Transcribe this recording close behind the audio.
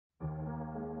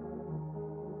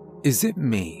Is it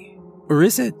me, or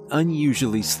is it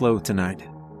unusually slow tonight?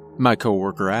 My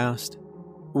coworker asked.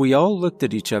 We all looked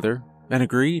at each other and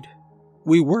agreed.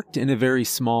 We worked in a very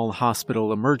small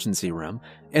hospital emergency room,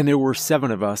 and there were 7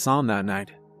 of us on that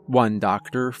night. 1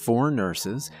 doctor, 4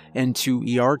 nurses, and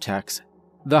 2 ER techs.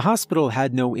 The hospital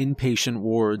had no inpatient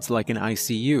wards like an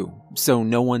ICU, so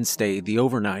no one stayed the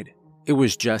overnight. It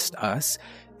was just us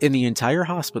in the entire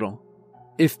hospital.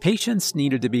 If patients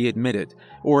needed to be admitted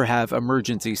or have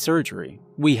emergency surgery,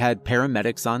 we had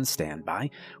paramedics on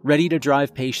standby, ready to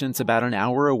drive patients about an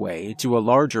hour away to a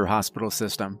larger hospital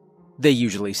system. They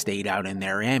usually stayed out in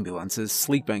their ambulances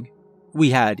sleeping.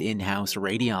 We had in-house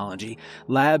radiology,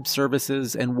 lab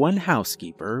services, and 1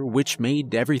 housekeeper, which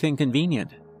made everything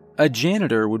convenient. A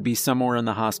janitor would be somewhere in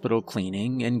the hospital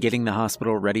cleaning and getting the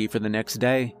hospital ready for the next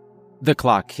day. The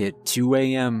clock hit 2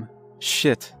 a.m.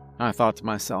 Shit, I thought to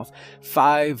myself,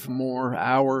 5 more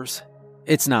hours.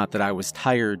 It's not that I was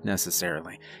tired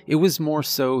necessarily. It was more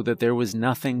so that there was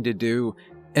nothing to do,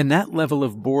 and that level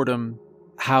of boredom,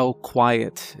 how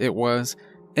quiet it was,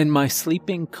 and my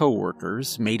sleeping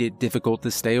coworkers made it difficult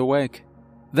to stay awake.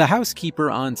 The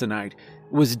housekeeper on tonight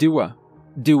was Dua.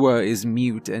 Dua is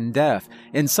mute and deaf,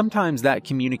 and sometimes that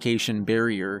communication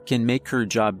barrier can make her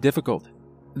job difficult.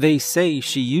 They say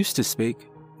she used to speak,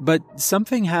 but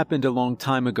something happened a long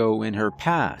time ago in her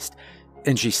past,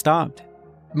 and she stopped.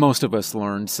 Most of us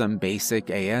learned some basic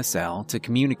ASL to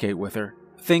communicate with her.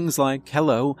 Things like,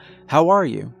 hello, how are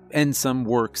you, and some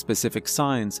work-specific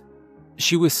signs.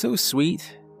 She was so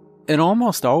sweet, and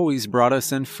almost always brought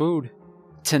us in food.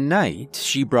 Tonight,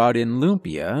 she brought in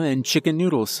lumpia and chicken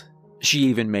noodles. She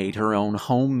even made her own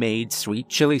homemade sweet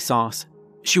chili sauce.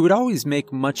 She would always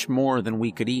make much more than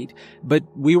we could eat, but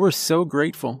we were so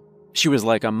grateful. She was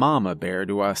like a mama bear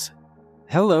to us.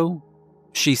 Hello,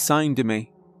 she signed to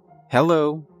me.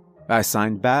 Hello, I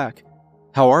signed back.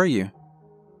 How are you?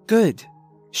 Good,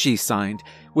 she signed,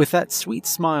 with that sweet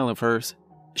smile of hers.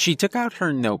 She took out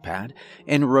her notepad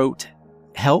and wrote,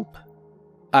 help?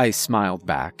 I smiled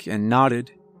back and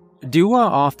nodded. Dua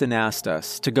often asked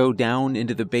us to go down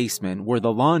into the basement where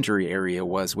the laundry area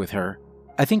was with her.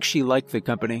 I think she liked the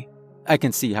company. I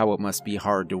can see how it must be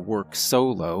hard to work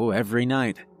solo every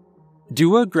night.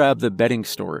 Dua grabbed the bedding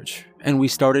storage, and we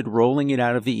started rolling it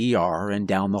out of the ER and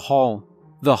down the hall.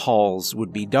 The halls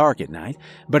would be dark at night,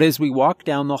 but as we walked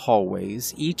down the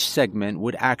hallways, each segment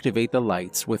would activate the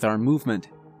lights with our movement.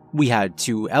 We had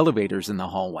 2 elevators in the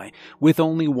hallway, with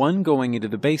only one going into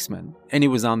the basement, and it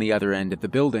was on the other end of the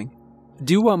building.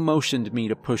 Dua motioned me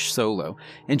to push solo,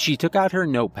 and she took out her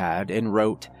notepad and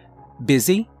wrote,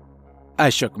 busy? I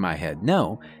shook my head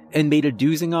no, and made a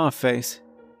doozing off face.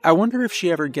 I wonder if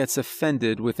she ever gets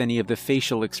offended with any of the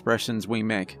facial expressions we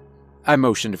make. I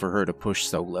motioned for her to push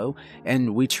solo,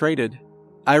 and we traded.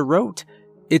 I wrote,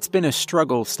 it's been a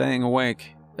struggle staying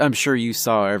awake. I'm sure you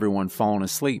saw everyone falling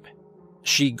asleep.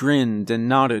 She grinned and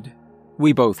nodded.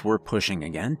 We both were pushing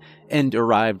again, and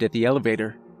arrived at the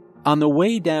elevator. On the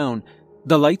way down,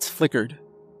 the lights flickered.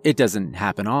 It doesn't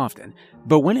happen often,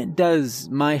 but when it does,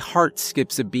 my heart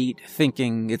skips a beat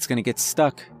thinking it's going to get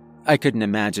stuck. I couldn't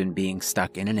imagine being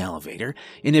stuck in an elevator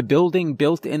in a building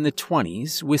built in the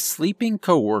 1920s with sleeping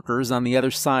coworkers on the other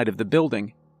side of the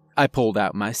building. I pulled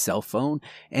out my cell phone,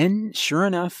 and sure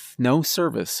enough, no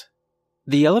service.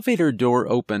 The elevator door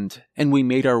opened, and we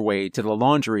made our way to the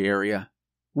laundry area.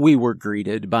 We were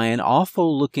greeted by an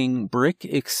awful-looking brick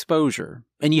exposure,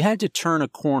 and you had to turn a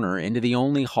corner into the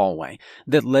only hallway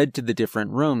that led to the different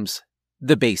rooms.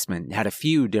 The basement had a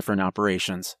few different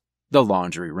operations. The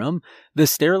laundry room, the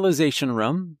sterilization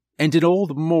room, and an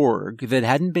old morgue that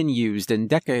hadn't been used in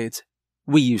decades.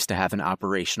 We used to have an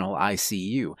operational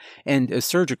ICU and a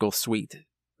surgical suite,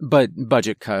 but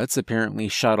budget cuts apparently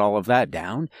shut all of that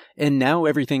down, and now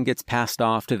everything gets passed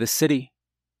off to the city.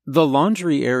 The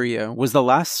laundry area was the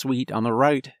last suite on the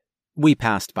right. We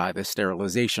passed by the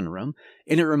sterilization room,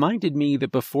 and it reminded me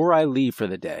that before I leave for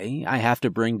the day, I have to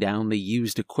bring down the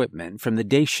used equipment from the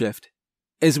day shift.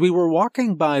 As we were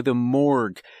walking by the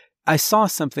morgue, I saw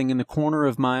something in the corner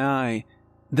of my eye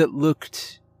that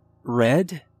looked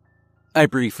red. I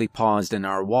briefly paused in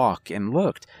our walk and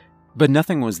looked, but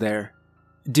nothing was there.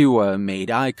 Dua made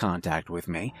eye contact with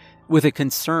me, with a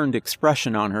concerned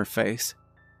expression on her face.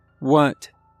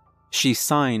 What? She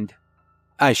signed.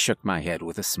 I shook my head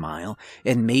with a smile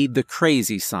and made the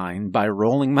crazy sign by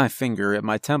rolling my finger at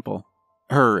my temple.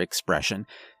 Her expression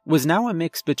was now a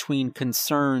mix between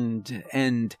concerned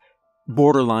and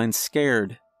borderline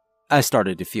scared. I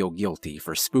started to feel guilty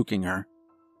for spooking her.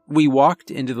 We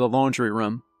walked into the laundry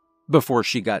room. Before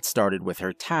she got started with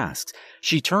her tasks,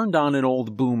 she turned on an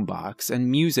old boombox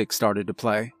and music started to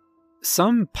play.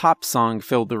 Some pop song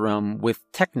filled the room with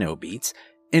techno beats,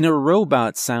 and a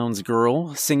robot sounds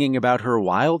girl singing about her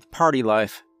wild party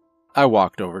life. I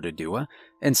walked over to Dua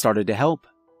and started to help.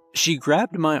 She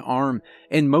grabbed my arm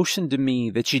and motioned to me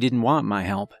that she didn't want my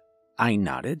help. I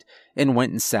nodded and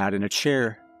went and sat in a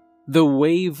chair. The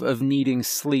wave of needing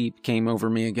sleep came over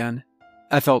me again.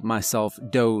 I felt myself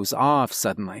doze off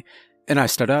suddenly, and I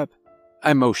stood up.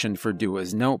 I motioned for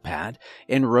Dua's notepad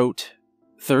and wrote,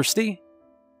 "Thirsty?"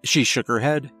 She shook her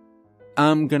head.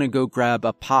 "I'm gonna go grab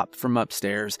a pop from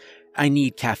upstairs. I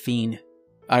need caffeine,"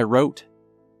 I wrote.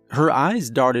 Her eyes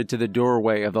darted to the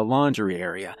doorway of the laundry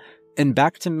area and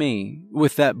back to me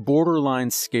with that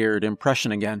borderline scared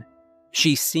impression again.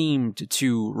 She seemed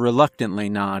to reluctantly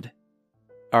nod.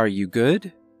 "Are you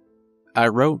good?" I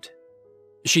wrote.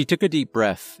 She took a deep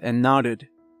breath and nodded.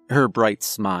 Her bright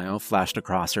smile flashed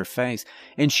across her face,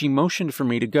 and she motioned for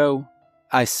me to go.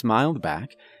 I smiled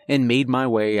back and made my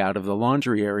way out of the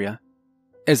laundry area.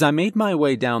 As I made my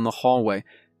way down the hallway,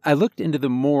 I looked into the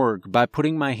morgue by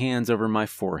putting my hands over my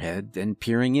forehead and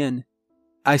peering in.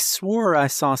 I swore I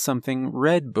saw something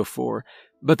red before,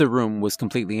 but the room was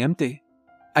completely empty.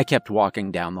 I kept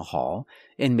walking down the hall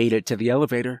and made it to the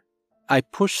elevator. I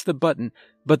pushed the button,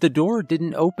 but the door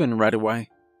didn't open right away.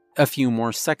 A few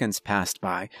more seconds passed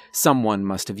by. Someone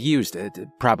must have used it,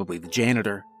 probably the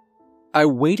janitor. I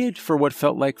waited for what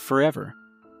felt like forever,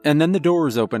 and then the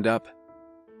doors opened up.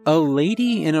 A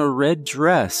lady in a red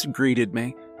dress greeted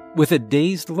me, with a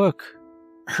dazed look.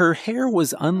 Her hair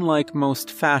was unlike most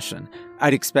fashion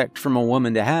I'd expect from a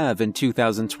woman to have in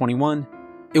 2021.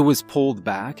 It was pulled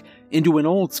back into an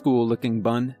old-school-looking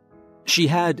bun. She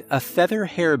had a feather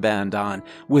hairband on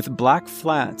with black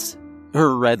flats.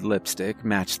 Her red lipstick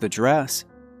matched the dress.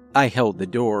 I held the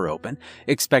door open,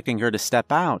 expecting her to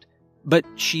step out, but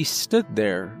she stood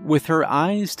there with her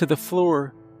eyes to the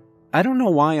floor. I don't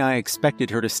know why I expected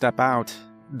her to step out.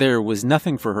 There was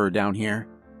nothing for her down here.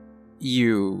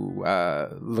 "You,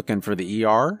 looking for the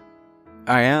ER?"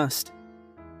 I asked.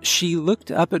 She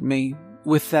looked up at me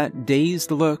with that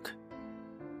dazed look.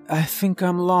 "I think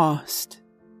I'm lost."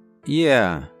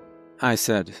 "Yeah," I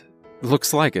said.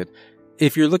 "Looks like it.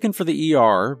 If you're looking for the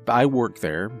ER, I work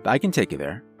there. I can take you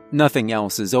there. Nothing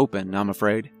else is open, I'm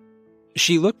afraid."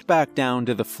 She looked back down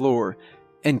to the floor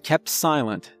and kept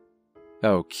silent.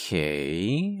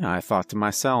 Okay, I thought to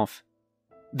myself.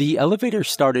 The elevator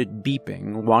started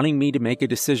beeping, wanting me to make a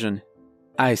decision.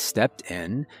 I stepped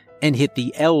in and hit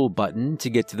the L button to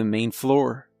get to the main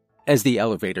floor. As the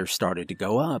elevator started to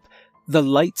go up, the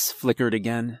lights flickered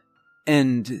again,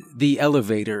 and the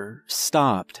elevator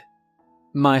stopped.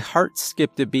 My heart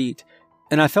skipped a beat,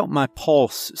 and I felt my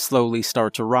pulse slowly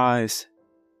start to rise.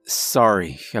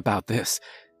 "Sorry about this,"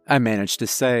 I managed to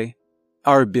say.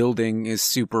 "Our building is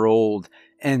super old,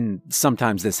 and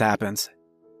sometimes this happens."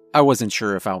 I wasn't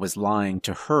sure if I was lying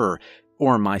to her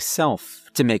or myself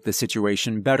to make the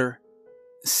situation better.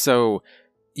 "So,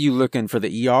 you looking for the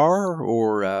ER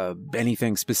or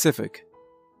anything specific?"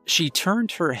 She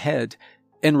turned her head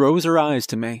and rose her eyes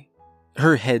to me.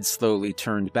 Her head slowly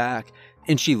turned back,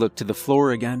 and she looked to the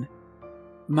floor again.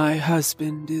 "My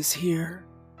husband is here,"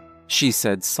 she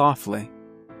said softly.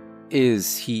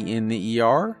 "Is he in the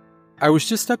ER? I was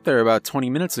just up there about 20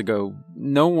 minutes ago.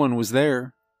 No one was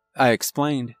there," I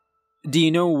explained. "Do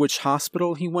you know which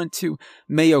hospital he went to?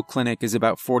 Mayo Clinic is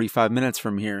about 45 minutes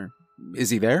from here.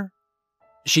 Is he there?"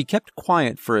 She kept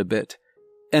quiet for a bit,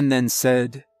 and then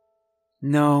said,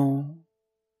 "No,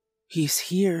 he's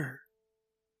here."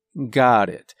 "Got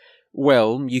it.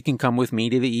 Well, you can come with me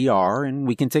to the ER and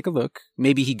we can take a look.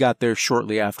 Maybe he got there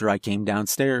shortly after I came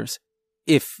downstairs.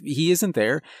 If he isn't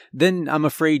there, then I'm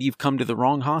afraid you've come to the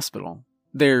wrong hospital.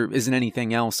 There isn't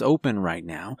anything else open right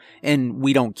now, and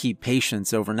we don't keep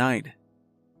patients overnight."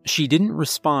 She didn't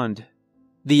respond.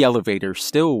 The elevator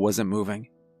still wasn't moving.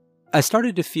 I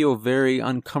started to feel very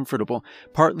uncomfortable,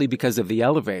 partly because of the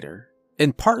elevator,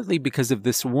 and partly because of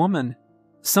this woman.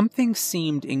 Something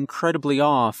seemed incredibly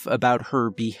off about her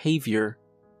behavior.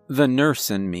 The nurse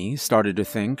in me started to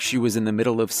think she was in the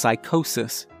middle of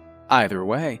psychosis. Either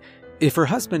way, if her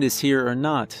husband is here or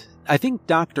not, I think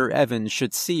Dr. Evans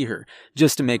should see her,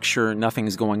 just to make sure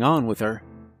nothing's going on with her.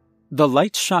 The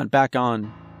lights shot back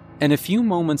on, and a few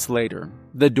moments later,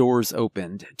 the doors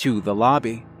opened to the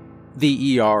lobby.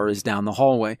 "The ER is down the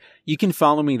hallway. You can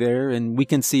follow me there, and we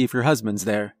can see if your husband's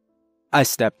there." I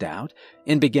stepped out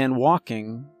and began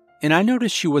walking, and I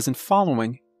noticed she wasn't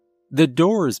following. The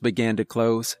doors began to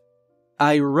close.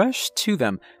 I rushed to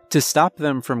them to stop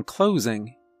them from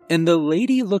closing, and the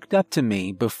lady looked up to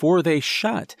me before they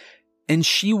shut, and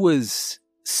she was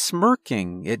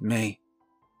smirking at me.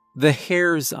 The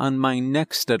hairs on my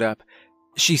neck stood up,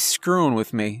 She's screwing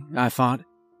with me, I thought.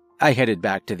 I headed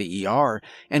back to the ER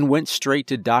and went straight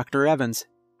to Dr. Evans.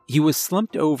 He was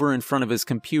slumped over in front of his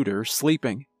computer,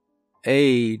 sleeping.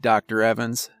 "Hey, Dr.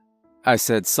 Evans," I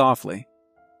said softly.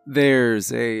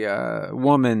 "There's a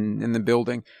woman in the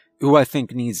building who I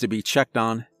think needs to be checked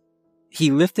on." He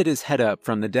lifted his head up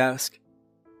from the desk.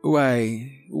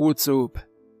 "Why, what's up?"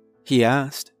 he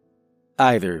asked.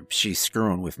 "Either she's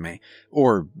screwing with me,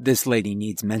 or this lady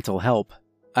needs mental help,"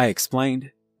 I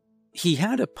explained. He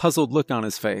had a puzzled look on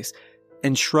his face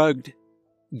and shrugged.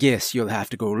 "Guess you'll have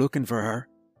to go looking for her.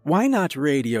 Why not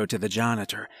radio to the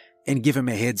janitor and give him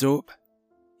a heads up?"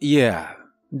 "Yeah,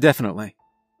 definitely,"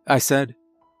 I said.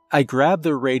 I grabbed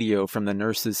the radio from the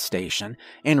nurse's station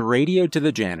and radioed to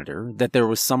the janitor that there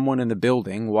was someone in the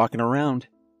building walking around.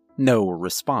 No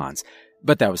response,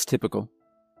 but that was typical.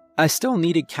 I still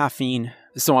needed caffeine,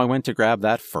 so I went to grab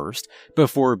that first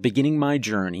before beginning my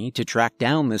journey to track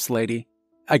down this lady.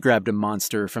 I grabbed a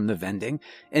Monster from the vending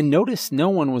and noticed no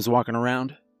one was walking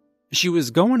around. She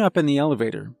was going up in the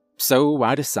elevator, so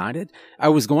I decided I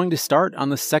was going to start on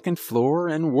the second floor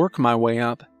and work my way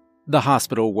up. The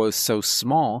hospital was so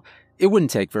small, it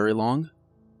wouldn't take very long.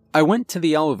 I went to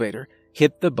the elevator,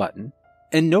 hit the button,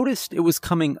 and noticed it was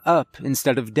coming up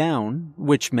instead of down,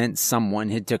 which meant someone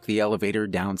had took the elevator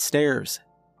downstairs.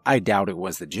 I doubt it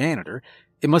was the janitor.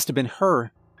 It must have been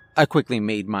her. I quickly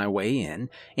made my way in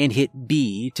and hit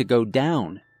B to go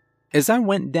down. As I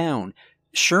went down,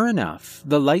 sure enough,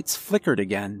 the lights flickered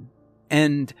again,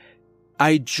 and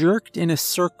I jerked in a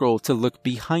circle to look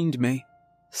behind me.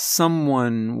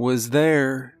 Someone was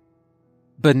there,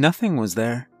 but nothing was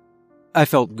there. I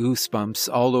felt goosebumps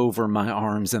all over my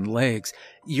arms and legs.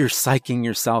 You're psyching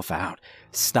yourself out.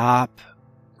 Stop.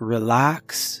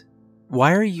 Relax.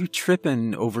 Why are you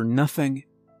tripping over nothing?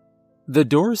 The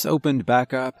doors opened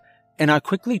back up, and I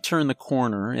quickly turned the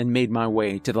corner and made my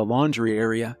way to the laundry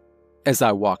area. As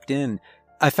I walked in,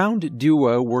 I found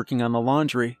Dua working on the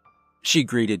laundry. She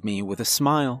greeted me with a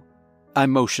smile. I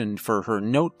motioned for her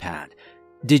notepad.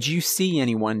 "Did you see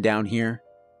anyone down here?"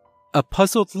 A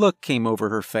puzzled look came over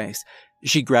her face.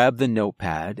 She grabbed the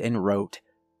notepad and wrote,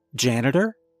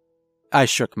 "Janitor?" I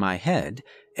shook my head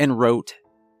and wrote,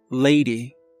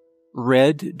 "Lady,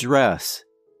 red dress."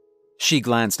 She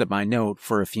glanced at my note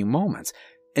for a few moments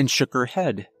and shook her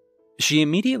head. She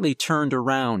immediately turned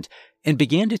around and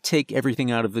began to take everything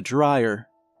out of the dryer.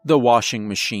 The washing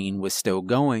machine was still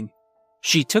going.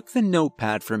 She took the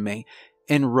notepad from me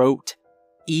and wrote,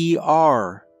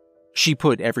 ER. She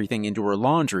put everything into her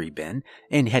laundry bin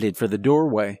and headed for the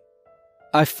doorway.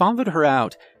 I followed her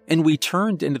out, and we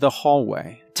turned into the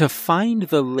hallway to find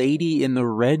the lady in the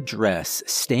red dress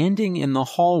standing in the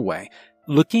hallway,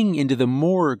 looking into the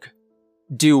morgue.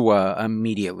 Dua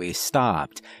immediately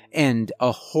stopped, and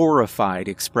a horrified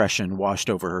expression washed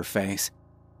over her face.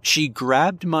 She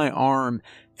grabbed my arm,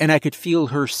 and I could feel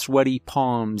her sweaty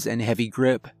palms and heavy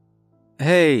grip.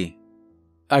 "Hey,"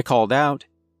 I called out.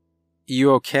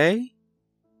 "You okay?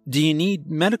 Do you need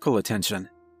medical attention?"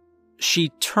 She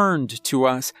turned to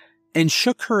us and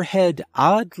shook her head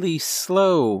oddly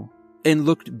slow and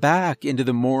looked back into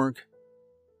the morgue.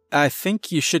 "I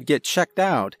think you should get checked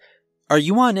out. Are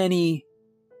you on any—"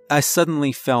 I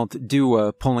suddenly felt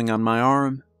Dua pulling on my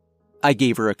arm. I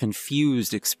gave her a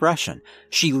confused expression.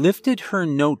 She lifted her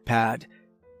notepad,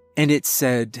 and it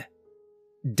said,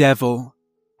 "Devil."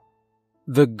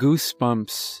 The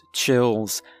goosebumps,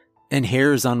 chills, and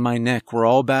hairs on my neck were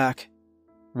all back.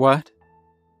 "What?"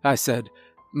 I said,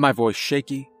 my voice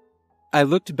shaky. I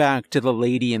looked back to the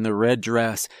lady in the red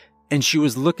dress, and she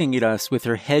was looking at us with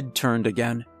her head turned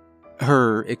again.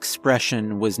 Her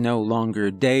expression was no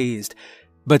longer dazed,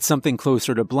 but something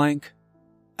closer to blank.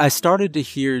 I started to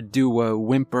hear Dua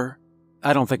whimper.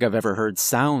 I don't think I've ever heard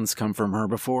sounds come from her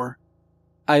before.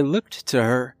 I looked to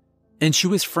her, and she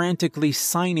was frantically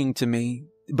signing to me,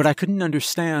 but I couldn't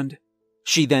understand.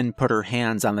 She then put her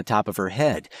hands on the top of her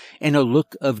head, and a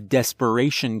look of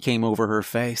desperation came over her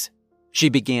face. She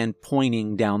began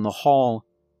pointing down the hall.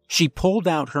 She pulled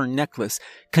out her necklace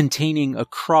containing a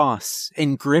cross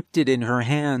and gripped it in her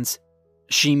hands.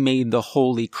 She made the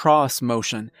holy cross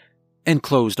motion and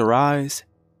closed her eyes,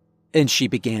 and she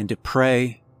began to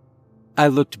pray. I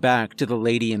looked back to the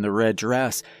lady in the red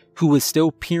dress, who was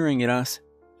still peering at us.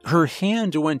 Her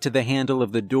hand went to the handle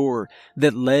of the door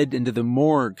that led into the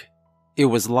morgue. It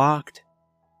was locked.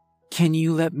 "Can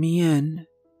you let me in?"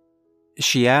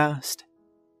 she asked.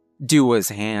 Dua's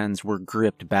hands were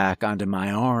gripped back onto my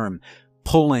arm,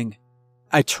 pulling.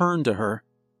 I turned to her.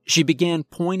 She began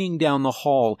pointing down the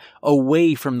hall,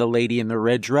 away from the lady in the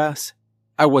red dress.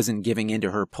 I wasn't giving in to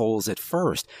her pulls at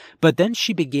first, but then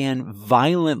she began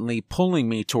violently pulling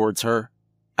me towards her.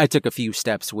 I took a few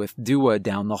steps with Dua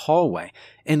down the hallway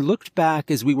and looked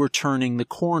back as we were turning the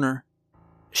corner.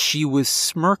 She was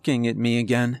smirking at me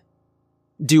again.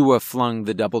 Dua flung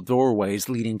the double doorways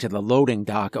leading to the loading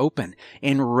dock open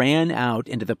and ran out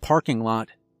into the parking lot.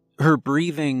 Her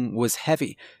breathing was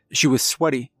heavy, she was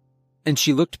sweaty, and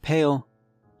she looked pale.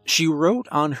 She wrote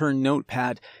on her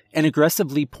notepad and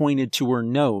aggressively pointed to her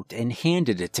note and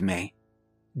handed it to me.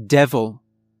 "Devil,"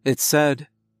 it said.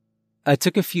 I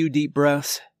took a few deep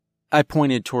breaths. I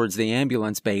pointed towards the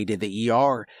ambulance bay to the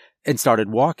ER and started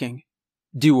walking.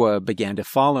 Dua began to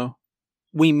follow.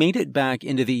 We made it back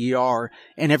into the ER,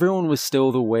 and everyone was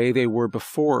still the way they were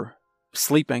before,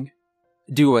 sleeping.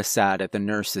 Dua sat at the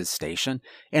nurse's station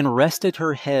and rested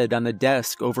her head on the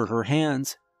desk over her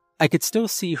hands. I could still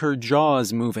see her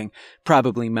jaws moving,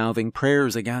 probably mouthing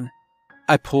prayers again.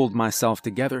 I pulled myself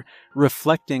together,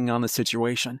 reflecting on the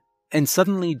situation, and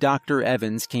suddenly Dr.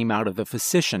 Evans came out of the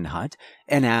physician hut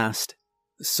and asked,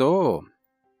 "So,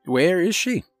 where is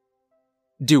she?"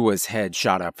 Dua's head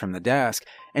shot up from the desk,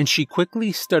 and she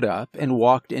quickly stood up and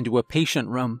walked into a patient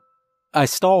room. I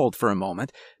stalled for a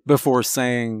moment before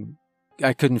saying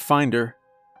I couldn't find her,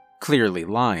 clearly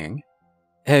lying.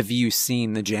 "Have you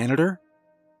seen the janitor?"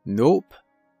 "Nope,"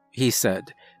 he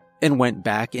said, and went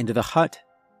back into the hut.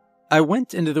 I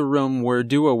went into the room where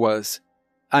Dua was.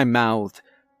 I mouthed,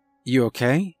 "You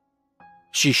okay?"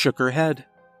 She shook her head.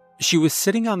 She was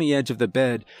sitting on the edge of the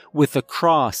bed with the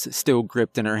cross still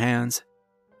gripped in her hands.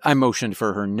 I motioned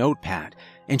for her notepad,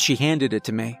 and she handed it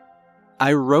to me.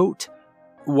 I wrote,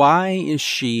 "Why is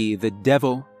she the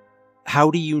devil? How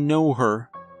do you know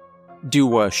her?"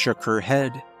 Dua shook her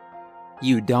head.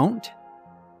 "You don't?"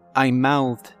 I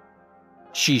mouthed.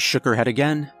 She shook her head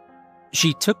again.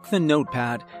 She took the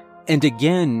notepad and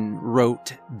again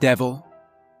wrote devil.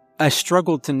 I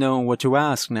struggled to know what to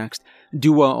ask next.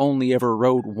 Dua only ever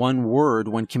wrote one word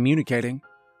when communicating.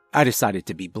 I decided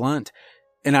to be blunt,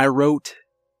 and I wrote,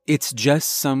 "It's just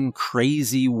some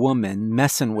crazy woman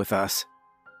messing with us."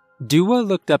 Dua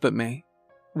looked up at me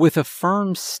with a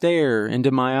firm stare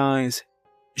into my eyes.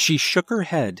 She shook her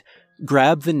head,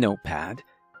 grabbed the notepad,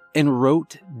 and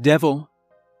wrote devil.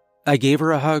 I gave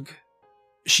her a hug.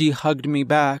 She hugged me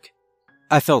back.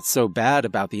 I felt so bad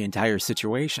about the entire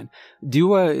situation.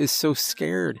 Dua is so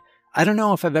scared. I don't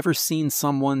know if I've ever seen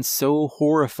someone so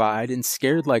horrified and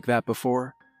scared like that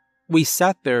before. We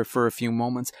sat there for a few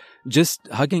moments, just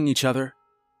hugging each other.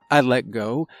 I let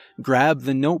go, grabbed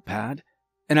the notepad,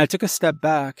 and I took a step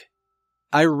back.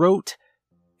 I wrote,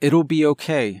 "It'll be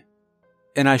okay,"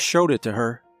 and I showed it to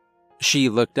her. She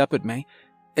looked up at me,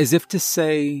 as if to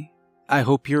say, "I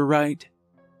hope you're right."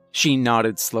 She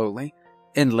nodded slowly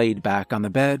and laid back on the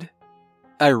bed.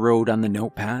 I wrote on the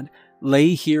notepad,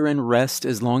 "Lay here and rest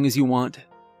as long as you want."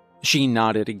 She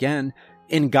nodded again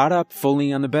and got up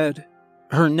fully on the bed.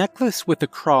 Her necklace with the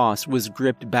cross was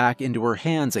gripped back into her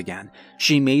hands again.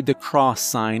 She made the cross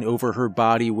sign over her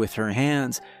body with her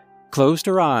hands, closed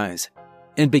her eyes,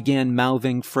 and began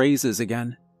mouthing phrases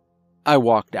again. I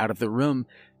walked out of the room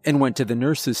and went to the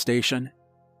nurse's station.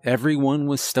 Everyone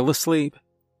was still asleep.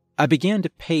 I began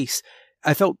to pace.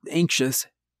 I felt anxious.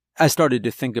 I started to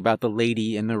think about the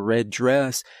lady in the red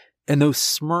dress and those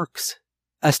smirks.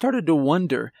 I started to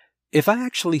wonder if I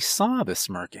actually saw the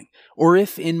smirking, or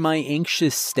if in my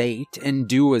anxious state and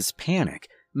Dua's panic,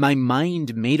 my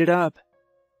mind made it up.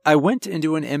 I went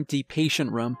into an empty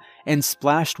patient room and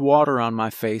splashed water on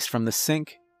my face from the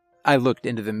sink. I looked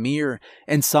into the mirror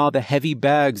and saw the heavy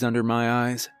bags under my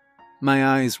eyes. My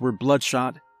eyes were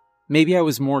bloodshot. Maybe I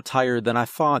was more tired than I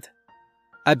thought.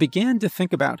 I began to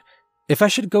think about if I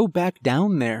should go back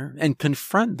down there and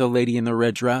confront the lady in the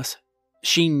red dress.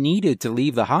 She needed to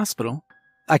leave the hospital.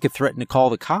 I could threaten to call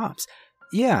the cops.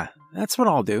 Yeah, that's what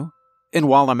I'll do. And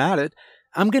while I'm at it,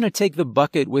 I'm going to take the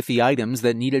bucket with the items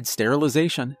that needed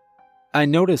sterilization. I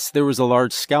noticed there was a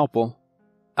large scalpel.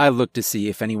 I looked to see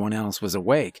if anyone else was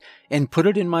awake and put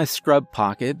it in my scrub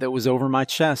pocket that was over my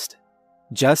chest.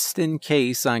 Just in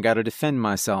case I got to defend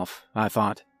myself, I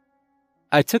thought.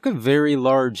 I took a very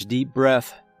large deep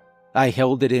breath. I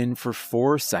held it in for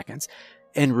 4 seconds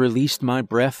and released my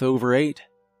breath over 8.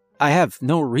 I have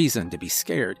no reason to be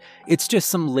scared. It's just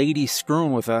some lady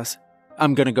screwing with us.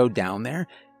 I'm going to go down there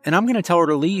and I'm going to tell her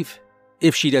to leave.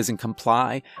 If she doesn't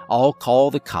comply, I'll call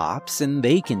the cops and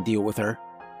they can deal with her.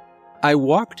 I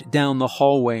walked down the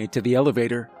hallway to the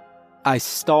elevator. I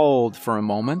stalled for a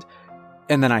moment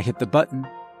and then I hit the button.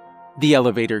 The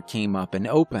elevator came up and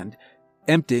opened,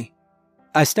 empty.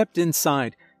 I stepped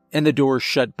inside and the door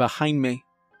shut behind me.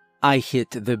 I hit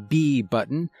the B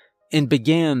button and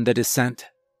began the descent.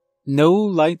 No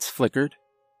lights flickered.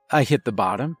 I hit the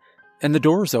bottom, and the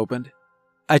doors opened.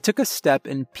 I took a step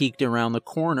and peeked around the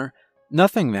corner.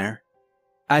 Nothing there.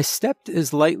 I stepped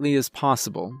as lightly as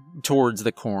possible towards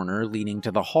the corner leading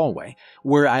to the hallway,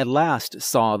 where I last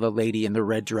saw the lady in the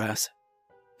red dress.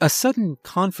 A sudden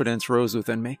confidence rose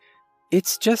within me.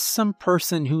 It's just some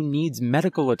person who needs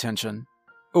medical attention.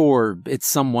 Or it's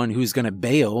someone who's gonna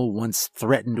bail once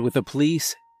threatened with the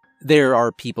police. There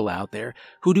are people out there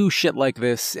who do shit like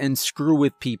this and screw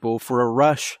with people for a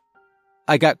rush.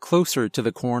 I got closer to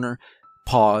the corner,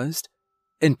 paused,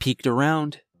 and peeked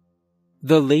around.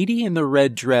 The lady in the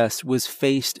red dress was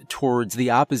faced towards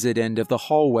the opposite end of the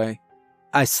hallway.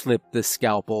 I slipped the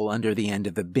scalpel under the end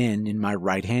of the bin in my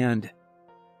right hand.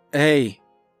 "Hey,"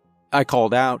 I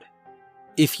called out.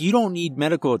 "If you don't need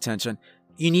medical attention,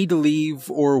 you need to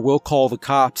leave or we'll call the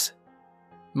cops."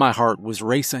 My heart was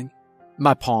racing.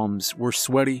 My palms were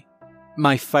sweaty.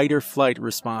 My fight-or-flight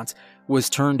response was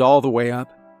turned all the way up.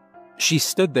 She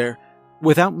stood there,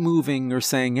 without moving or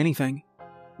saying anything.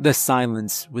 The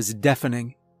silence was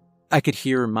deafening. I could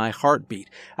hear my heartbeat.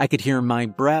 I could hear my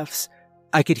breaths.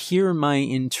 I could hear my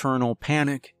internal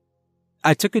panic.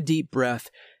 I took a deep breath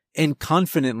and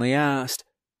confidently asked,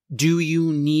 "Do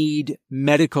you need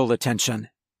medical attention?"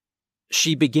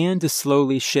 She began to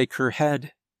slowly shake her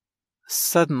head.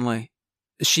 Suddenly,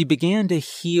 she began to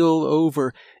heel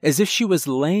over as if she was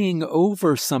laying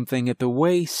over something at the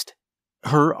waist.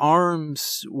 Her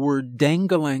arms were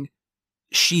dangling.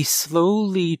 She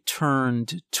slowly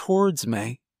turned towards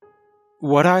me.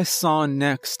 What I saw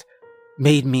next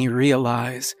made me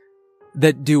realize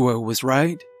that Dua was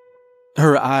right.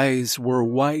 Her eyes were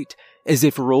white, as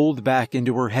if rolled back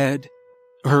into her head.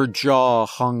 Her jaw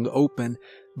hung open,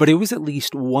 but it was at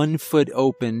least 1 foot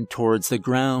open towards the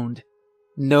ground.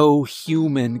 No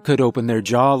human could open their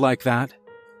jaw like that.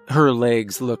 Her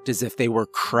legs looked as if they were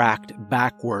cracked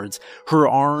backwards. Her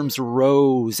arms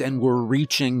rose and were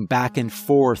reaching back and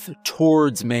forth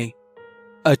towards me.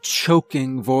 A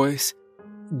choking voice,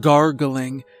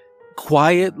 gargling,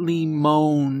 quietly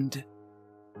moaned,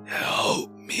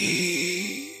 "Help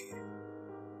me."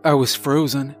 I was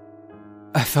frozen.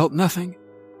 I felt nothing.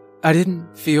 I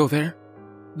didn't feel there.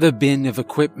 The bin of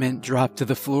equipment dropped to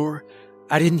the floor.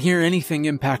 I didn't hear anything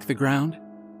impact the ground.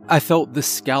 I felt the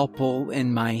scalpel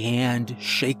in my hand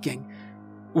shaking.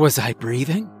 Was I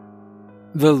breathing?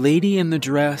 The lady in the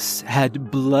dress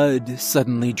had blood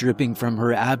suddenly dripping from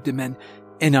her abdomen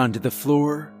and onto the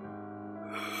floor.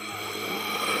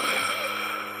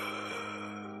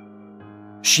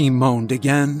 She moaned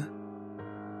again.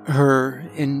 Her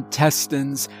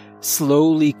intestines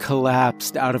slowly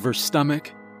collapsed out of her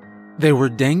stomach. They were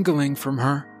dangling from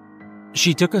her.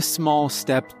 She took a small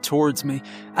step towards me.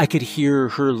 I could hear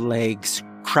her legs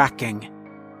cracking.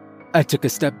 I took a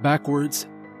step backwards,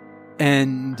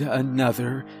 and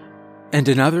another, and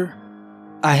another.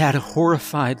 I had a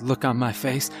horrified look on my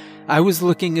face. I was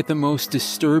looking at the most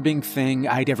disturbing thing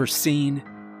I'd ever seen.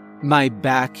 My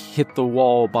back hit the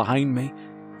wall behind me.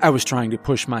 I was trying to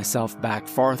push myself back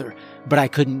farther, but I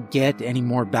couldn't get any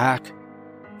more back.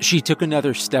 She took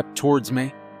another step towards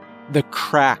me. The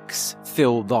cracks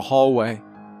filled the hallway.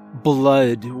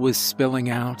 Blood was spilling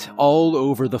out all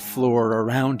over the floor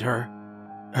around her.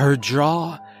 Her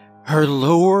jaw, her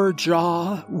lower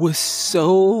jaw, was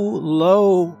so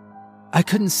low. I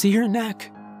couldn't see her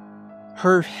neck.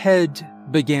 Her head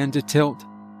began to tilt.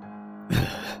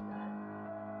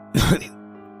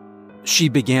 She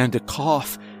began to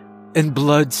cough, and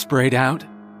blood sprayed out.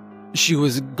 She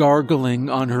was gargling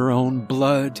on her own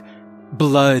blood.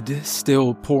 Blood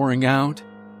still pouring out.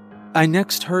 I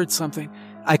next heard something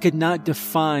I could not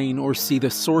define or see the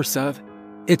source of.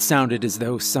 It sounded as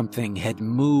though something had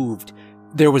moved.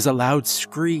 There was a loud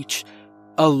screech,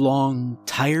 a long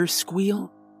tire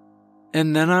squeal.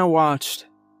 And then I watched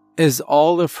as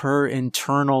all of her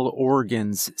internal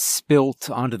organs spilt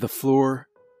onto the floor.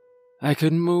 I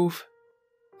couldn't move.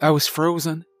 I was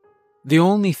frozen. The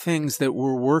only things that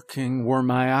were working were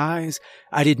my eyes.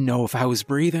 I didn't know if I was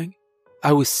breathing.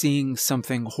 I was seeing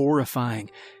something horrifying.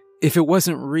 If it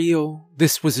wasn't real,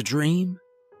 this was a dream.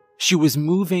 She was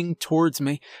moving towards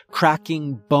me,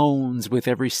 cracking bones with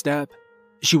every step.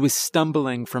 She was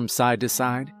stumbling from side to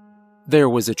side. There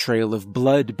was a trail of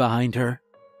blood behind her.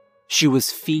 She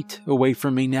was feet away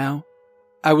from me now.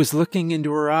 I was looking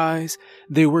into her eyes.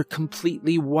 They were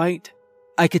completely white.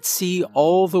 I could see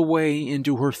all the way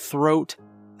into her throat.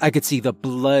 I could see the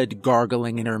blood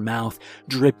gargling in her mouth,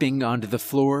 dripping onto the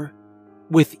floor.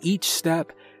 With each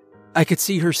step, I could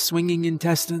see her swinging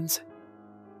intestines.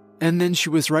 And then she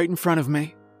was right in front of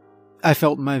me. I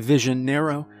felt my vision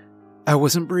narrow. I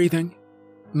wasn't breathing.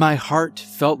 My heart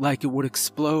felt like it would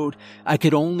explode. I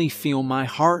could only feel my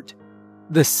heart.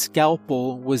 The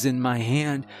scalpel was in my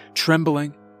hand,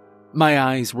 trembling. My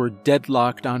eyes were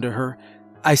deadlocked onto her.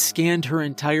 I scanned her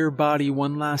entire body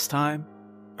one last time.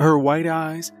 Her white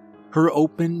eyes, her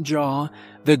open jaw,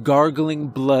 the gargling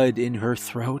blood in her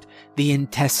throat, the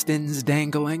intestines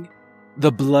dangling,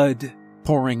 the blood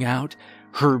pouring out,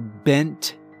 her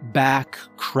bent back,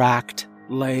 cracked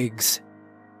legs.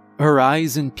 Her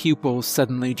eyes and pupils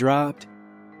suddenly dropped.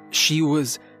 She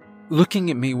was looking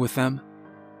at me with them.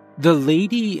 The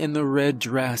lady in the red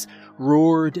dress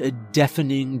roared a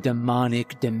deafening,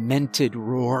 demonic, demented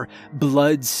roar,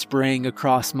 blood spraying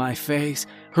across my face,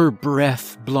 her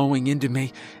breath blowing into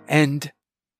me, and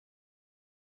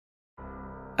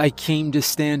I came to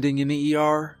standing in the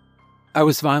ER. I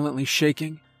was violently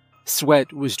shaking.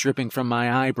 Sweat was dripping from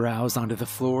my eyebrows onto the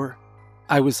floor.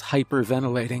 I was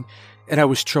hyperventilating, and I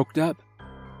was choked up.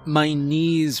 My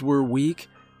knees were weak.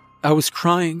 I was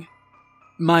crying.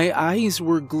 My eyes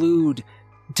were glued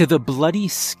to the bloody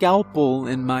scalpel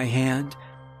in my hand.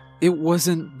 It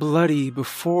wasn't bloody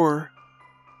before.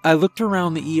 I looked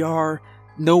around the ER.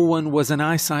 No one was in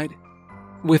eyesight.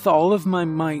 With all of my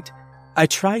might, I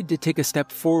tried to take a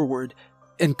step forward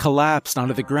and collapsed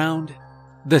onto the ground.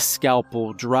 The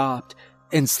scalpel dropped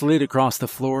and slid across the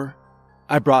floor.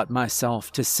 I brought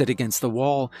myself to sit against the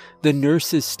wall. The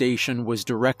nurse's station was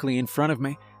directly in front of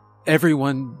me.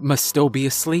 Everyone must still be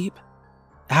asleep.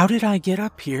 How did I get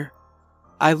up here?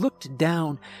 I looked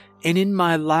down, and in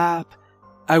my lap,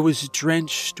 I was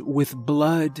drenched with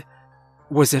blood.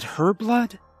 Was it her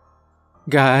blood?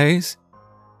 Guys,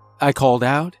 I called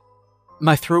out.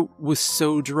 My throat was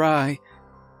so dry.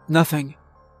 Nothing.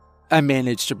 I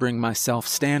managed to bring myself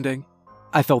standing.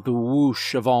 I felt the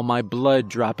whoosh of all my blood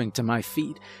dropping to my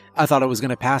feet. I thought I was going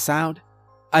to pass out.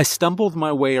 I stumbled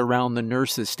my way around the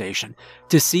nurse's station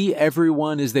to see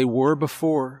everyone as they were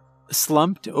before,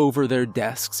 slumped over their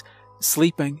desks,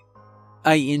 sleeping.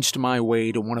 I inched my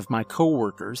way to one of my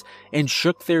coworkers and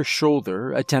shook their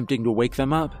shoulder, attempting to wake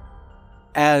them up.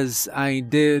 As I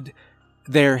did,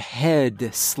 their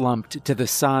head slumped to the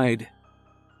side.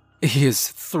 His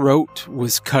throat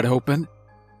was cut open.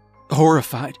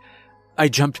 Horrified, I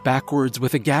jumped backwards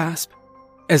with a gasp.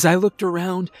 As I looked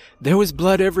around, there was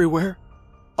blood everywhere.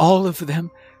 All of them.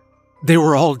 They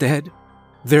were all dead,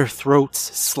 their throats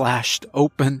slashed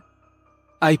open.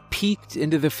 I peeked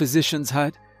into the physician's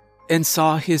hut and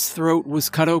saw his throat was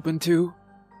cut open too.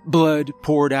 Blood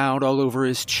poured out all over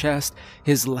his chest,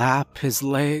 his lap, his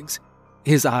legs.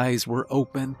 His eyes were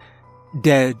open,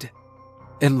 dead,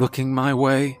 and looking my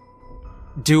way.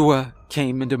 Dua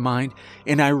came into mind,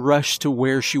 and I rushed to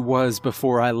where she was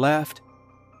before I left.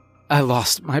 I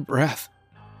lost my breath.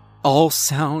 All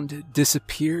sound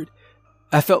disappeared.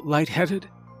 I felt lightheaded.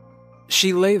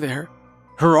 She lay there,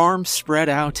 her arms spread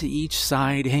out to each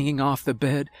side, hanging off the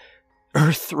bed,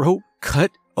 her throat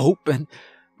cut open,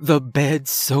 the bed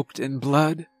soaked in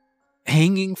blood.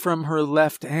 Hanging from her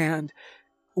left hand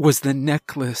was the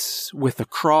necklace with the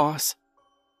cross.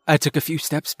 I took a few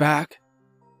steps back.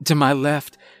 To my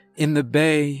left, in the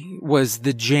bay, was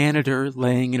the janitor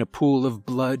laying in a pool of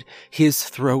blood, his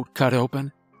throat cut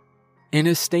open. In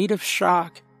a state of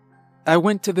shock, I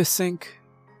went to the sink,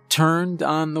 turned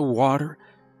on the water,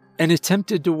 and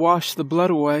attempted to wash the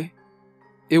blood away.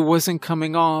 It wasn't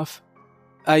coming off.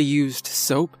 I used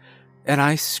soap, and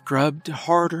I scrubbed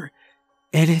harder,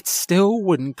 and it still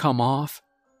wouldn't come off.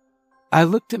 I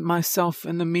looked at myself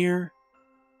in the mirror.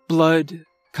 Blood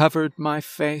covered my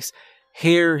face.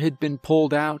 Hair had been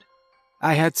pulled out.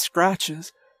 I had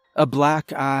scratches, a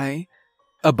black eye,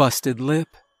 a busted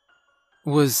lip.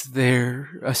 Was there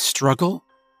a struggle?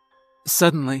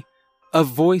 Suddenly, a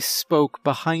voice spoke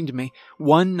behind me,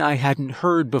 one I hadn't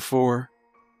heard before.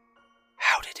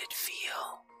 How did it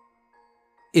feel?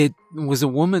 It was a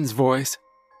woman's voice.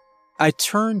 I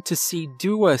turned to see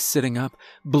Dua sitting up,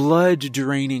 blood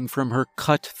draining from her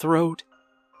cut throat.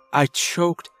 I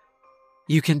choked.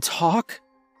 You can talk?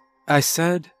 I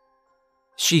said.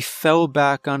 She fell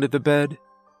back onto the bed.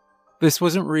 This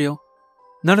wasn't real.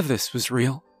 None of this was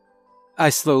real. I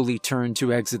slowly turned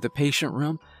to exit the patient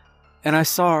room, and I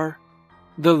saw her,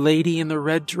 the lady in the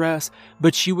red dress,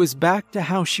 but she was back to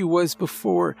how she was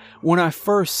before when I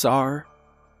first saw her.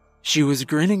 She was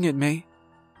grinning at me.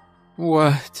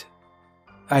 What?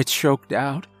 I choked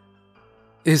out.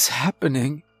 Is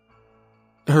happening?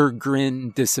 Her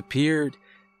grin disappeared,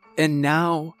 and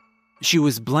now she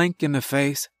was blank in the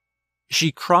face.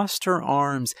 She crossed her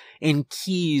arms, and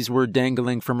keys were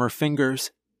dangling from her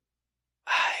fingers.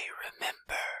 I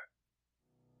remember,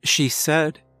 she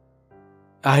said.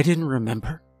 I didn't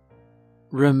remember.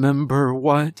 Remember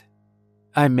what?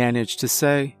 I managed to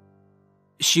say.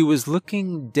 She was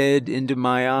looking dead into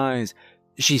my eyes.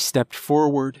 She stepped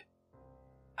forward.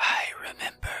 I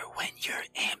remember when your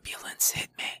ambulance hit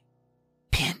me,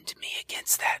 pinned me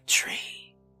against that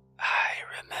tree.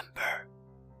 I remember.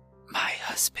 My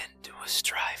husband was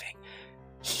driving.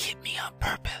 He hit me on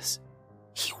purpose.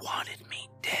 He wanted me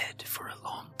dead for a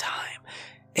long time,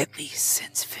 at least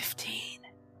since 15.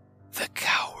 The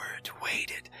coward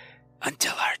waited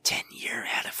until our 10-year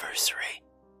anniversary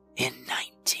in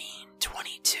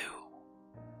 1922.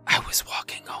 I was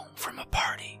walking home from a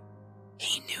party.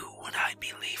 He knew when I'd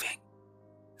be leaving.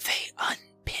 They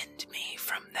unpinned me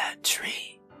from that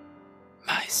tree.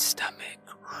 My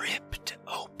stomach ripped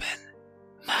open,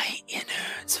 my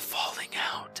innards falling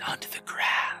out onto the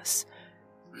grass.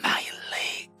 My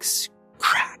legs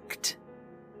cracked.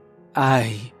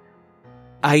 I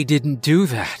didn't do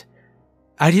that.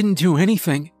 I didn't do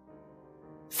anything.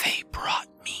 They brought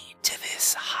me to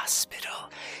this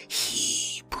hospital.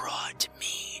 He brought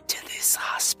me to this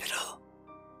hospital.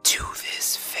 To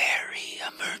this very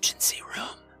emergency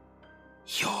room.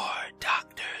 Your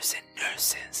doctors and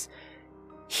nurses,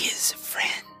 his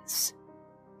friends,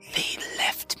 they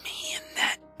left me in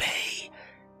that bay.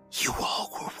 You all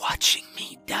were watching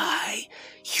me die.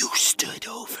 You stood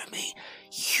over me.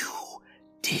 You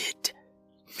did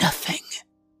nothing.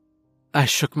 I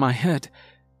shook my head,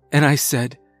 and I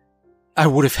said, I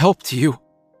would have helped you.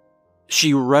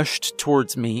 She rushed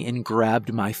towards me and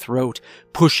grabbed my throat,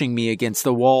 pushing me against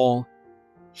the wall.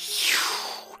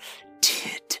 You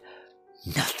did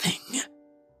nothing,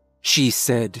 she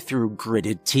said through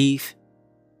gritted teeth.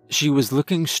 She was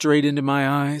looking straight into my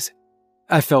eyes.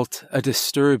 I felt a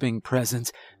disturbing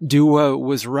presence. Dua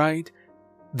was right.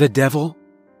 The devil?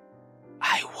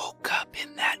 I woke up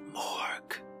in that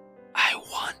morgue. I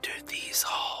wandered these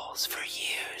halls for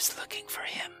years looking for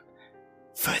him.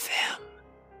 For them.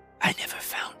 I never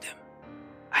found him.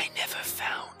 I never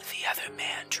found the other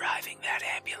man driving that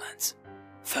ambulance.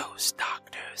 Those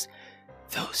doctors,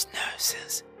 those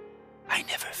nurses. I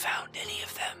never found any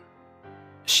of them.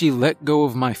 She let go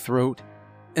of my throat,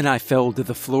 and I fell to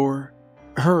the floor,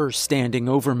 her standing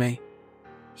over me.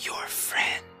 Your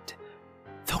friend,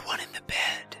 the one in the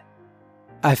bed.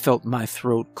 I felt my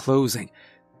throat closing.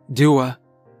 Dua.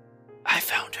 I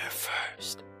found her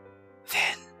first.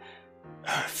 Then,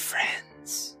 her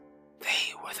friends.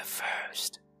 They were the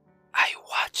first. I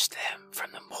watched them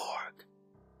from the morgue.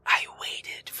 I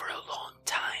waited for a long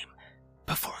time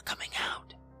before coming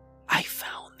out. I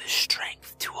found the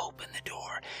strength to open the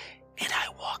door, and I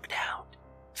walked out,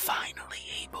 finally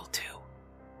able to.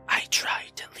 I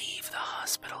tried to leave the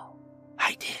hospital.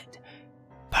 I did,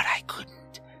 but I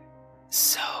couldn't.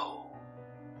 So,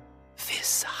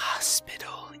 this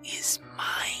hospital is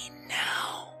mine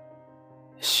now.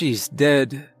 She's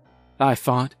dead, I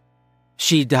thought.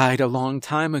 She died a long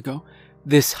time ago.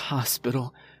 This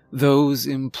hospital, those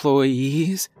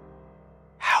employees.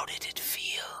 How did it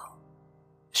feel?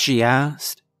 She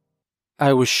asked.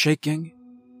 I was shaking.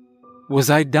 Was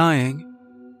I dying?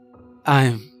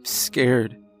 I'm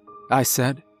scared, I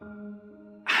said.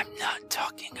 I'm not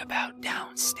talking about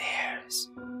downstairs.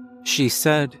 She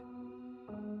said.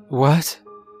 What?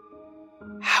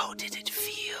 How did it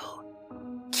feel,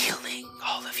 killing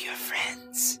all of your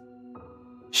friends?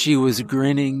 She was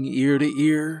grinning ear to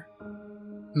ear.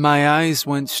 My eyes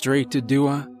went straight to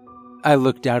Dua. I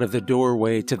looked out of the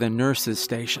doorway to the nurse's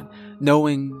station,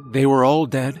 knowing they were all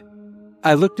dead.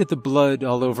 I looked at the blood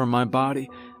all over my body.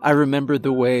 I remembered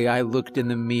the way I looked in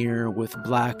the mirror with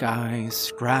black eyes,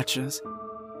 scratches.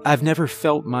 I've never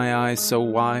felt my eyes so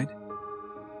wide.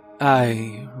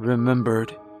 I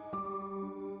remembered.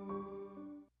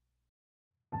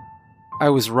 I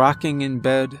was rocking in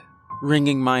bed,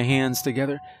 wringing my hands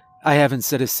together. I haven't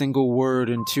said a single word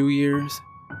in 2 years.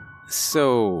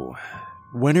 So,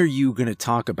 when are you going to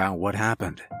talk about what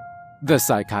happened? The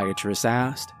psychiatrist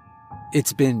asked.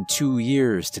 It's been 2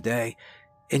 years today,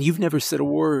 and you've never said a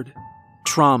word.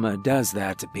 Trauma does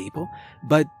that to people,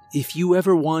 but if you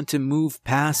ever want to move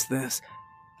past this,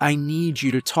 I need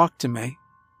you to talk to me.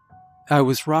 I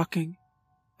was rocking.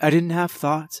 I didn't have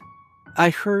thoughts. I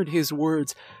heard his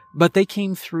words, but they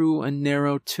came through a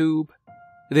narrow tube.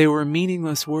 They were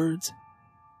meaningless words.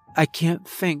 I can't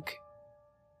think.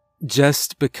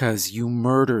 Just because you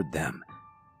murdered them,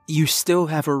 you still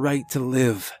have a right to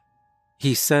live,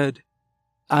 he said.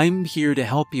 I'm here to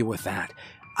help you with that.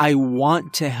 I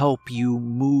want to help you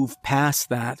move past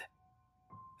that.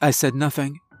 I said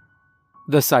nothing.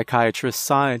 The psychiatrist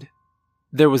sighed.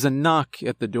 There was a knock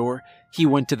at the door. He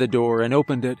went to the door and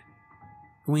opened it.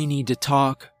 We need to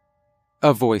talk,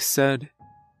 a voice said.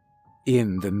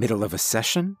 In the middle of a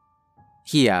session?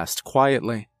 He asked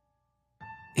quietly.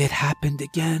 It happened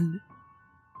again,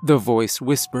 the voice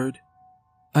whispered.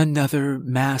 Another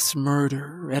mass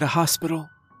murder at a hospital.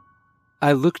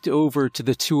 I looked over to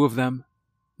the two of them.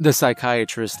 The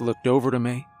psychiatrist looked over to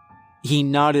me. He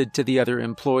nodded to the other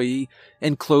employee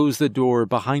and closed the door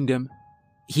behind him.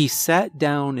 He sat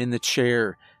down in the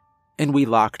chair, and we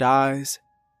locked eyes.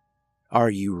 Are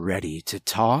you ready to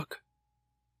talk?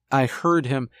 I heard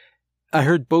him. I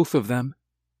heard both of them.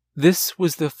 This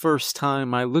was the first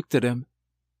time I looked at him.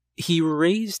 He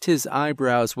raised his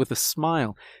eyebrows with a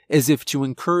smile, as if to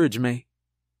encourage me.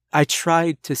 I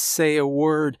tried to say a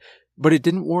word, but it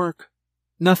didn't work.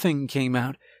 Nothing came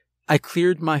out. I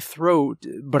cleared my throat,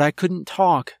 but I couldn't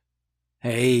talk.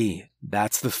 Hey,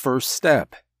 that's the first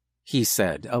step, he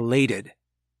said, elated.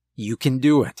 You can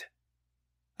do it.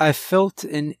 I felt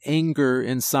an anger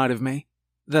inside of me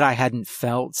that I hadn't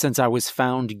felt since I was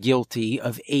found guilty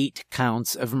of 8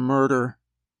 counts of murder.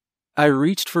 I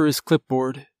reached for his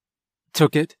clipboard,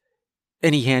 took it,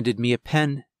 and he handed me a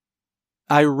pen.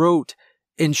 I wrote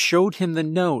and showed him the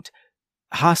note.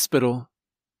 Hospital.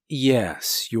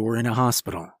 Yes, you're in a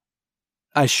hospital.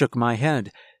 I shook my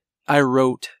head. I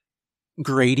wrote,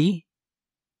 Grady?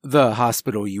 The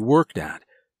hospital you worked at,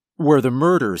 where the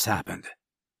murders happened.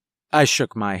 I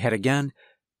shook my head again.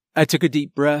 I took a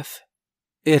deep breath.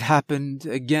 It happened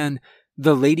again.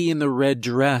 The lady in the red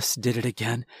dress did it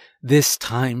again, this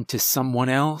time to someone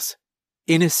else.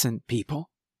 Innocent people.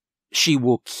 She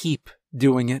will keep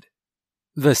doing it.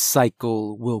 The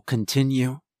cycle will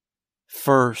continue.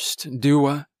 First,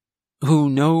 Dua. Who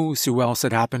knows who else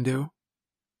it happened to?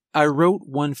 I wrote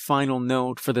one final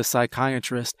note for the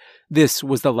psychiatrist. This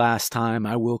was the last time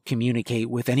I will communicate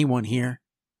with anyone here.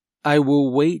 I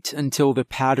will wait until the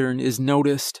pattern is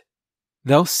noticed.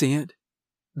 They'll see it.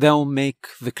 They'll make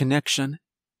the connection.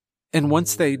 And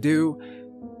once they do,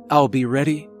 I'll be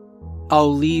ready.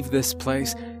 I'll leave this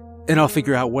place, and I'll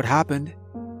figure out what happened.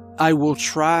 I will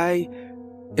try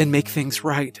and make things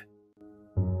right.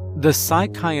 The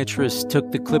psychiatrist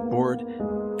took the clipboard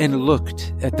and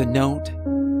looked at the note.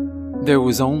 There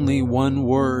was only one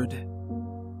word.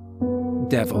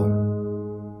 Devil.